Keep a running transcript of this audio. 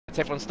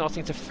Everyone's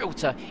starting to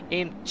filter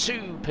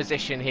into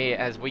position here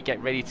as we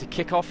get ready to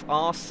kick off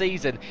our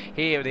season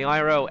here in the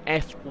IRL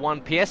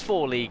F1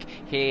 PS4 League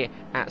here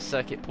at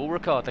Circuit Paul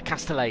Ricard, the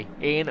Castellet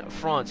in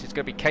France. It's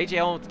going to be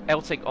KJ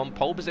Elting on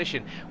pole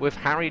position with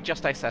Harry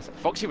Justas,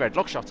 Foxy Red,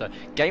 Lockshotter,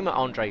 Gamer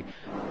Andre,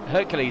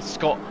 Hercules,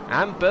 Scott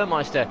and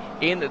Burmeister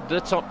in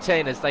the top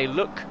 10 as they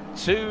look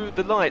to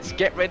the lights.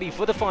 Get ready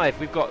for the 5.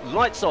 We've got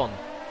lights on.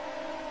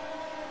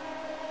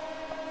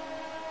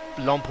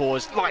 Long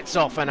pause, lights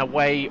off, and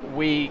away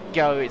we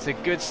go. It's a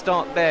good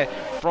start there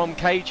from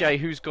KJ,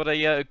 who's got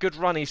a good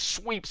run. He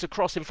sweeps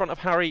across in front of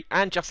Harry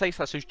and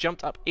Justas, who's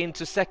jumped up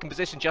into second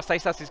position.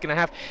 Justas is going to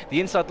have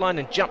the inside line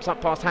and jumps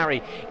up past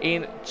Harry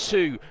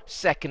into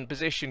second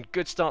position.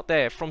 Good start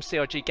there from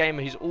CRG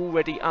Gamer, who's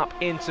already up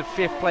into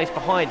 5th place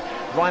behind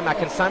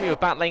Rymac and Samuel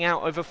battling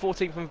out over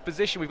 14th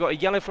position. We've got a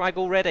yellow flag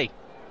already.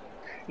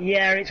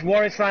 Yeah, it's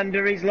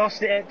Warrislander. He's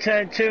lost it at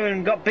turn 2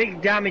 and got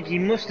big damage. He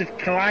must have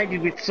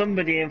collided with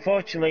somebody.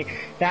 Unfortunately,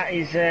 that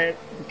is a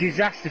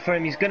disaster for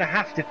him. He's going to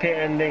have to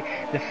pit on the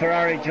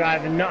Ferrari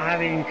driver, not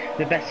having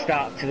the best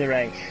start to the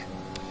race.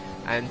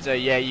 And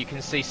yeah, you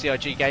can see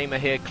CRG Gamer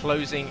here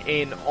closing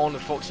in on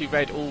Foxy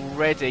Red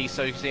already.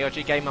 So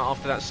CRG Gamer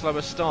after that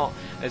slower start,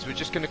 as we're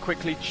just going to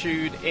quickly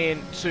tune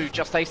in to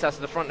Justas at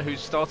the front,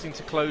 who's starting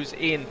to close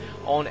in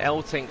on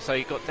Elting. So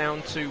he got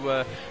down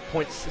to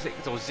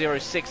 0.6 or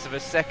 0.6 of a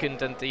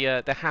second, and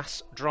the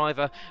Haas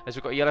driver, as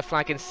we've got a yellow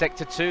flag in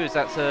sector 2, as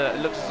that's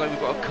looks as though we've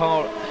got a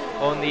car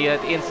on the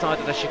inside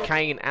of the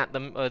chicane at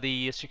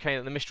the chicane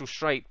at the Mistral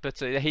Straight. But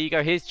here you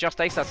go. Here's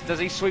Justas. Does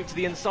he sweep to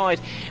the inside?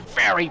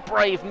 Very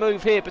brave move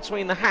here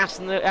between the Haas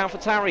and the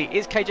AlphaTauri.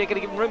 Is KJ going to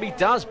give him room? He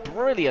does.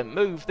 Brilliant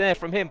move there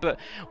from him. But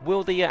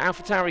will the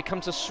AlphaTauri come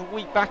to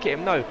sweep back at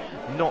him? No,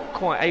 not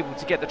quite able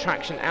to get the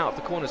traction out of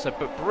the corner. So,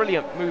 but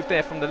brilliant move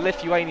there from the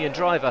Lithuanian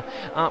driver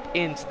up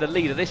into the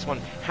lead of this one.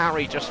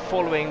 Harry just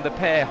following the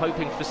pair,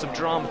 hoping for some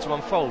drama to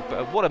unfold.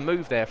 But what a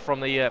move there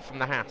from the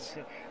Haas.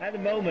 At the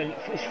moment,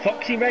 if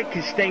Foxy Red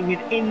can stay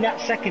within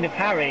that second of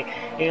Harry,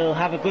 he'll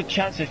have a good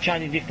chance of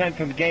trying to defend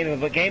from Gamer.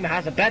 But Gamer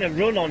has a better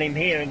run on him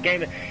here, and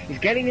Gamer is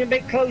getting a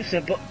bit closer.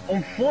 But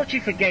unfortunately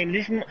for Gamer,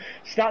 this might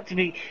start to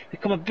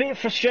become a bit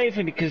frustrating for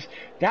him, because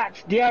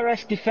that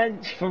DRS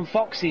defense from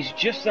Foxy is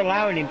just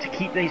allowing him to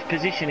keep his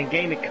position, and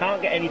Gamer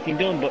can't get anything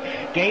done.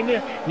 But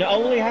Gamer not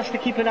only has to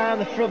keep an eye on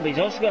the front, but he's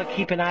also got to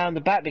keep an eye on the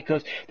back,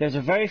 because there's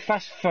a very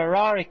fast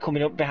Ferrari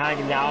coming up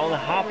behind him now, on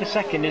half a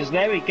second. As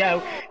there we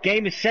go,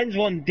 Gamer sends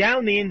one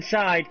down the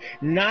inside.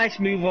 Nice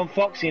move on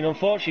Foxy, and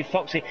unfortunately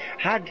Foxy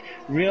had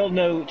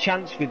no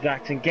chance with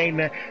that, and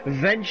Gamer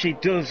eventually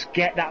does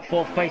get that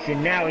 4th place,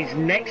 and now his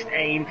next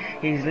aim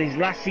is his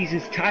last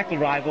season's title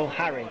rival,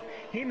 Harry.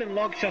 Him and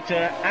Logshotter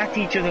are at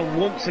each other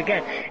once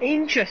again.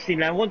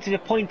 Interestingly, I wanted to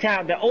point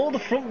out that all the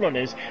front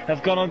runners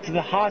have gone onto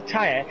the hard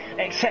tyre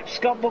except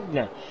Scott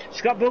Bugner.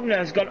 Scott Bugner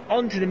has gone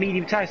onto the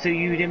medium tyre, so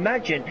you would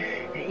imagine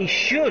he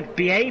should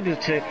be able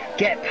to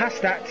get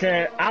past that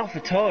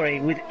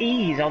AlphaTauri with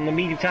ease on the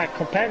medium tyre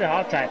compared to the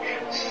hard tyre.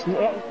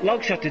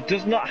 Logshotter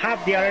does not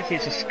have the RS here,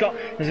 so Scott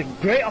has a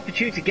great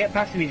opportunity to get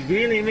past him. He's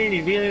reeling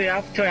in,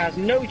 AlphaTauri has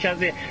no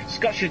chance here.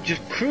 Scott should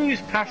just cruise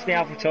past the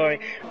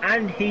AlphaTauri,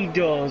 and he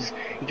does.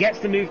 He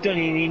gets the move done,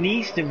 and he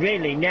needs to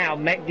really now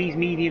make these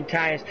medium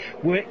tyres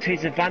work to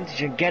his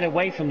advantage and get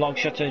away from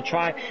Logshotter and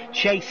try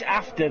chase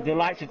after the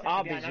likes of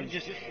Arbiz. I'm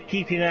just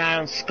keeping an eye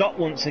on Scott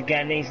once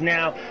again. He's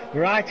now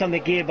right on the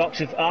gearbox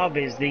of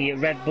Arbiz, the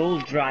Red Bull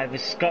driver.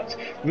 Scott's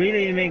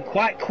really in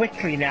quite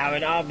quickly now,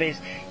 and Arbiz,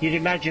 you'd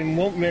imagine,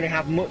 won't really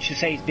have much to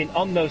say. He's been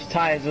on those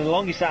tyres the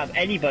longest out of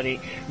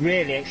anybody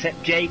really,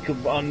 except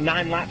Jakob on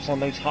 9 laps on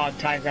those hard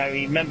tyres. I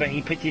remember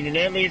he pitted in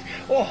earlier.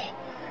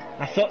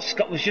 I thought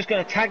Scott was just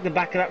going to tag the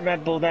back of that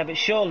Red Bull there, but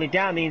surely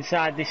down the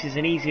inside this is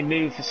an easy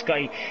move for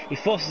Scott. He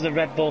forces the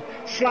Red Bull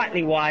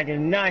slightly wide,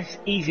 and a nice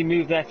easy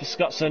move there for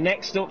Scott. So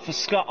next up for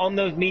Scott on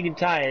those medium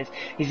tyres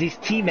is his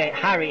teammate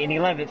Harry in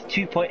 11th,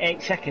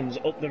 2.8 seconds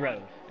up the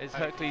road. As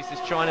Hercules is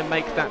trying to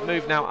make that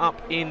move now up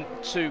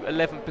into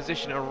 11th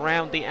position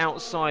around the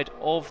outside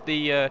of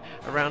the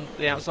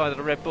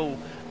Red Bull,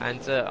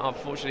 and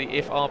unfortunately,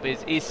 if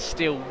Arbiz is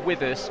still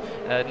with us,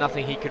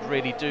 nothing he could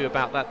really do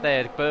about that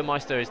there.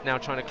 Burmeister is now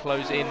trying to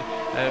close in.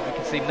 We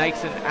can see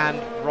Nathan and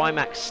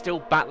Rymac still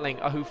battling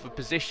for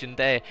position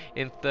there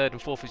in 3rd and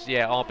 4th.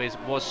 Yeah, Arbiz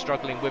was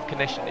struggling with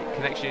connection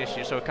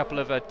issues, so a couple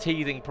of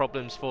teething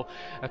problems for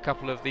a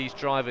couple of these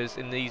drivers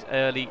in these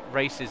early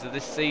races of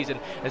this season.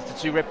 As the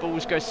 2 Red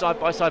Bulls go side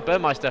by side,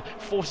 Burmeister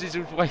forces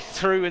his way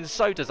through, and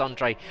so does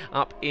Andre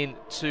up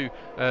into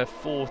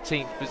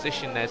 14th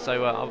position there.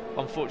 So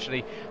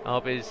unfortunately,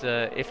 Arbiz,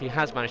 if he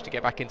has managed to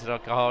get back into the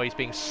car, he's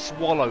being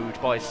swallowed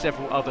by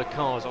several other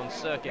cars on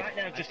circuit. Right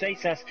now,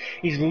 Justas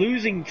is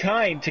losing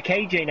time to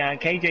KJ now,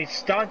 and KJ's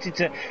starting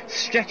to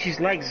stretch his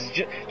legs.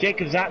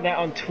 Jacob's out there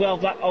on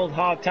 12 lap old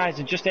hard tyres,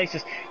 and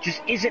Justas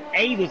just isn't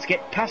able to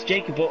get past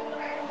Jacob. But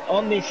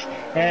on this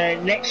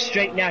next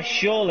straight now,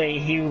 surely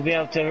he will be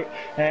able to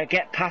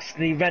get past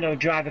the Renault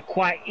driver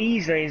quite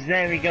easily, as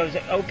there he goes,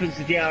 it opens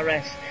the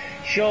DRS.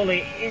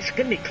 Surely it's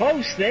going to be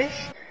close, this.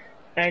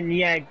 And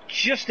yeah,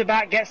 just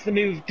about gets the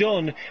move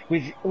done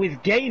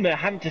with Gamer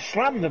having to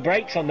slam the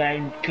brakes on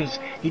there because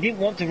he didn't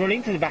want to run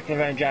into the back of the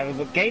round driver.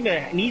 But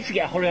Gamer needs to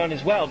get a hurry on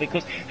as well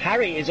because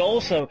Harry is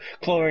also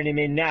clawing him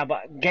in now.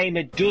 But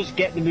Gamer does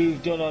get the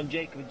move done on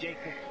Jakob.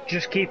 Jakob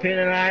just keeping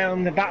an eye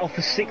on the battle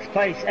for 6th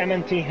place.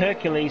 MMT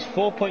Hercules,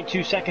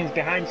 4.2 seconds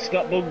behind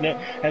Scott Bugner,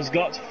 has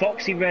got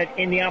Foxy Red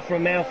in the Alfa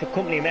Romeo for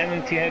company.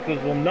 MMT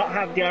Hercules will not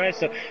have DRS,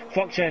 so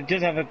Foxy Red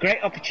does have a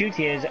great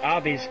opportunity as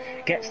Arbis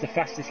gets the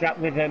fastest lap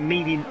with a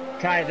medium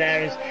tyre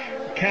there.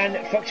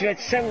 Can Foxy Red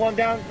send one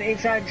down the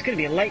inside? It's going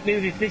to be a late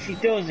move if this he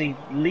does. He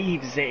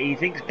leaves it. He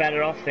thinks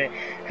better off it.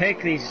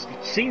 Hercules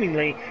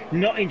seemingly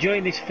not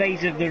enjoying this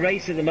phase of the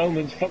race at the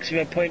moment. Foxy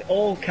Red putting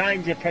all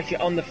kinds of pressure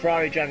on the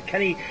Ferrari driver.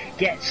 Can he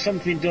get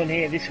something done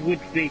here? This would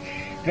be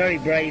very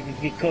brave if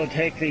he could.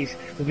 Hercules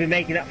will be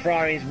making that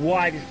Ferrari as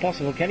wide as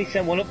possible. Can he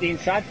send one up the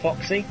inside,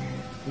 Foxy?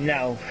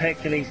 No,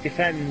 Hercules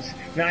defends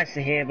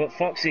nicely here, but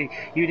Foxy,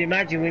 you'd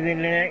imagine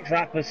within the next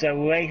lap or so,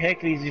 the way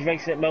Hercules is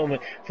racing at the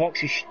moment,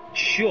 Foxy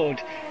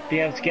should be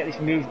able to get this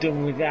move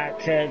done with that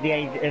the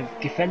aid of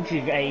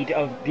defensive aid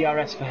of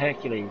DRS for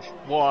Hercules.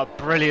 What a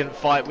brilliant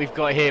fight we've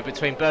got here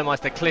between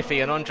Burmeister, Cliffy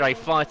and Andre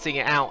fighting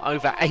it out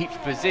over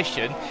 8th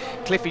position.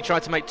 Cliffy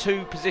tried to make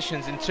 2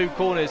 positions in 2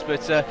 corners,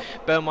 but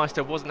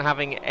Burmeister wasn't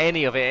having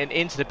any of it, and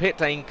into the pit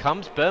lane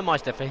comes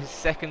Burmeister for his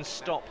 2nd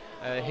stop.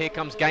 Here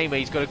comes Gamer.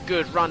 He's got a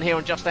good run here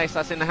on Just Ace.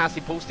 That's in the house.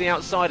 He pulls to the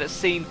outside at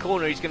Scene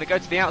Corner. He's going to go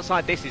to the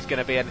outside. This is going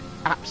to be an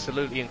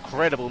absolutely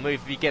incredible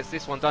move if he gets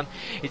this one done.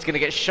 He's going to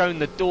get shown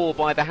the door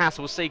by the house.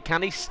 We'll see.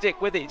 Can he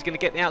stick with it? He's going to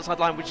get the outside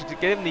line, which is to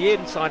get him the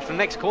inside for the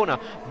next corner.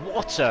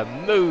 What a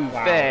move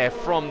there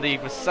from the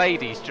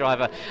Mercedes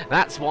driver.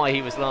 That's why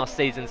he was last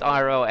season's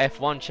IRL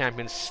F1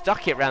 champion.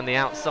 Stuck it around the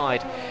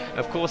outside.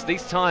 Of course,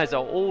 these tyres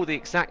are all the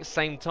exact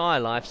same tyre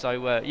life.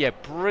 So, yeah,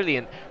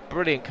 brilliant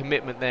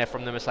commitment there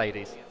from the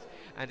Mercedes.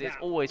 And it's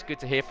always good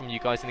to hear from you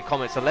guys in the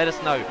comments, so let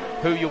us know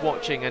who you're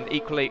watching and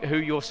equally who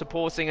you're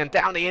supporting. And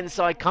down the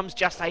inside comes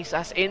Just Ace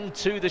Ass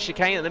into the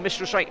chicane and the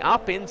Mistral Straight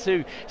up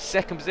into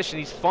 2nd position.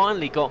 He's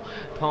finally got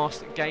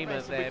past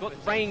Gamer there. We've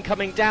got rain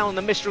coming down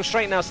the Mistral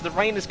Straight now, so the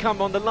rain has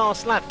come on the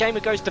last lap.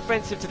 Gamer goes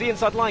defensive to the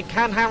inside line.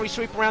 Can Harry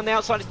sweep around the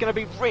outside? It's going to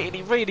be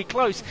really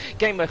close.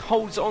 Gamer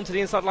holds on to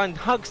the inside line,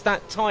 hugs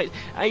that tight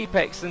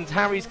apex, and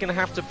Harry's going to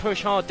have to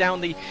push hard down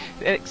the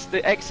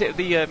exit of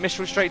the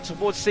Mistral Straight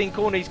towards Scene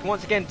Corner. He's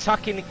once again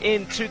tucking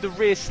into the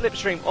rear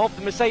slipstream of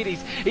the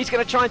Mercedes. He's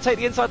going to try and take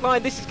the inside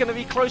line. This is going to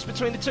be close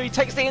between the 2. He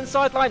takes the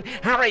inside line.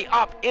 Harry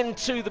up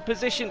into the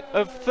position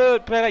of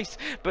 3rd place,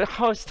 but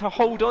has to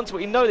hold on to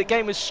it. You know the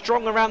game is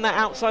strong around that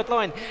outside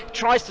line.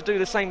 Tries to do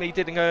the same that he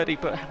did in early,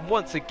 but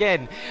once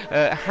again,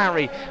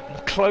 Harry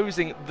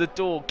closing the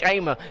door.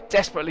 Gamer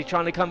desperately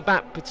trying to come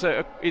back, but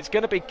it's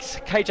going to be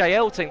KJ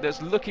Elting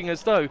that's looking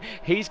as though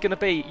he's going to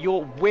be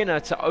your winner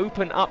to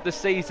open up the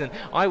season.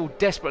 I will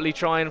desperately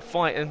try and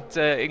fight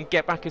and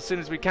get back as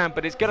soon as we can,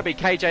 but it's going to be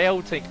KJ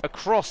Elting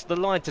across the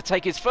line to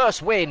take his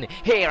first win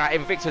here at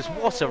Invictus.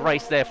 What a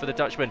race there for the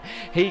Dutchman.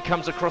 He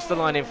comes across the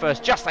line in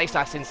first, Just Ace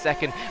Ass in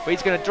 2nd, but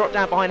he's going to drop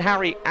down behind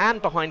Harry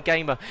and behind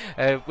Gamer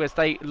as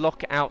they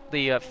lock out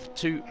the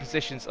 2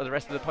 positions of the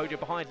rest of the podium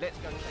behind. Let's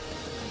go.